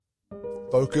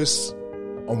Focus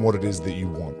on what it is that you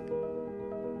want.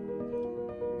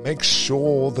 Make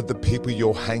sure that the people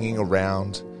you're hanging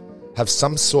around have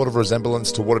some sort of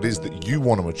resemblance to what it is that you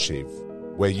want to achieve,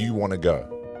 where you want to go.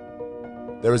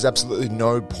 There is absolutely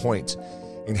no point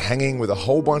in hanging with a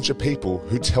whole bunch of people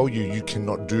who tell you you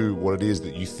cannot do what it is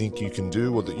that you think you can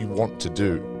do or that you want to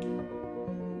do.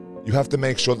 You have to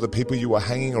make sure that the people you are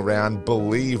hanging around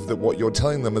believe that what you're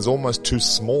telling them is almost too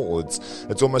small.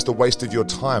 It's almost a waste of your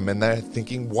time, and they're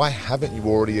thinking, why haven't you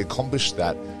already accomplished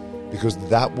that? Because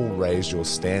that will raise your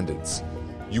standards.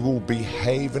 You will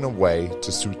behave in a way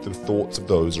to suit the thoughts of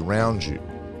those around you.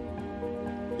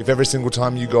 If every single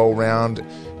time you go around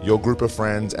your group of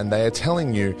friends and they are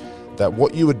telling you that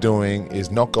what you are doing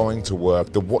is not going to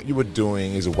work, that what you are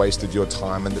doing is a waste of your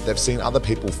time, and that they've seen other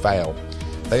people fail,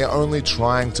 they are only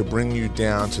trying to bring you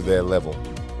down to their level.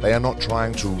 They are not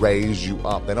trying to raise you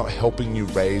up. They're not helping you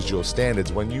raise your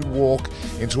standards. When you walk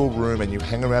into a room and you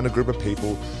hang around a group of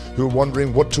people who are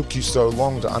wondering what took you so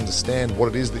long to understand what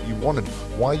it is that you wanted,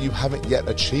 why you haven't yet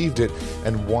achieved it,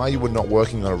 and why you are not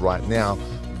working on it right now,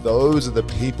 those are the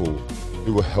people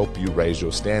who will help you raise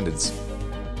your standards.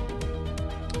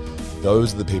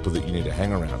 Those are the people that you need to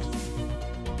hang around.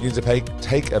 You need to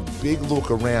take a big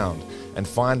look around and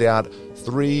find out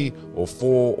 3 or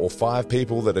 4 or 5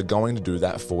 people that are going to do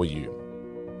that for you.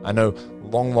 I know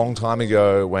long time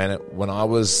ago when I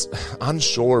was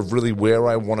unsure of really where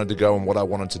I wanted to go and what I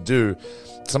wanted to do,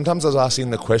 sometimes I was asking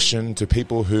the question to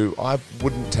people who I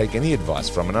wouldn't take any advice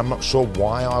from, and I'm not sure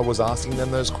why I was asking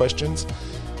them those questions,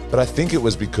 but I think it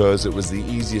was because it was the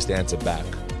easiest answer back.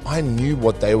 I knew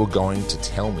what they were going to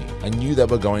tell me. I knew they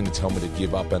were going to tell me to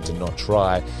give up and to not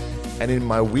try. And in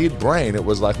my weird brain, it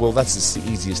was like, well, that's just the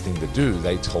easiest thing to do.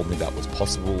 They told me that was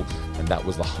possible, and that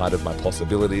was the height of my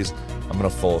possibilities. I'm going to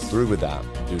follow through with that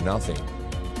and do nothing.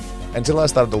 Until I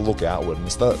started to look outward,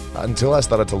 until I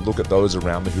started to look at those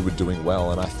around me who were doing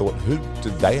well, and I thought, who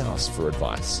did they ask for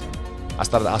advice? I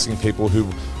started asking people who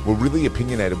were really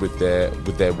opinionated with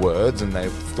their words, and they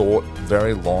thought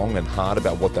very long and hard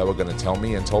about what they were going to tell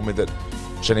me, and told me that,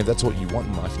 Shane, if that's what you want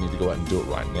in life, you need to go out and do it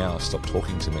right now. Stop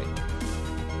talking to me.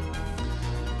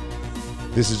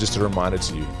 This is just a reminder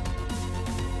to you.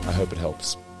 I hope it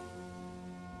helps.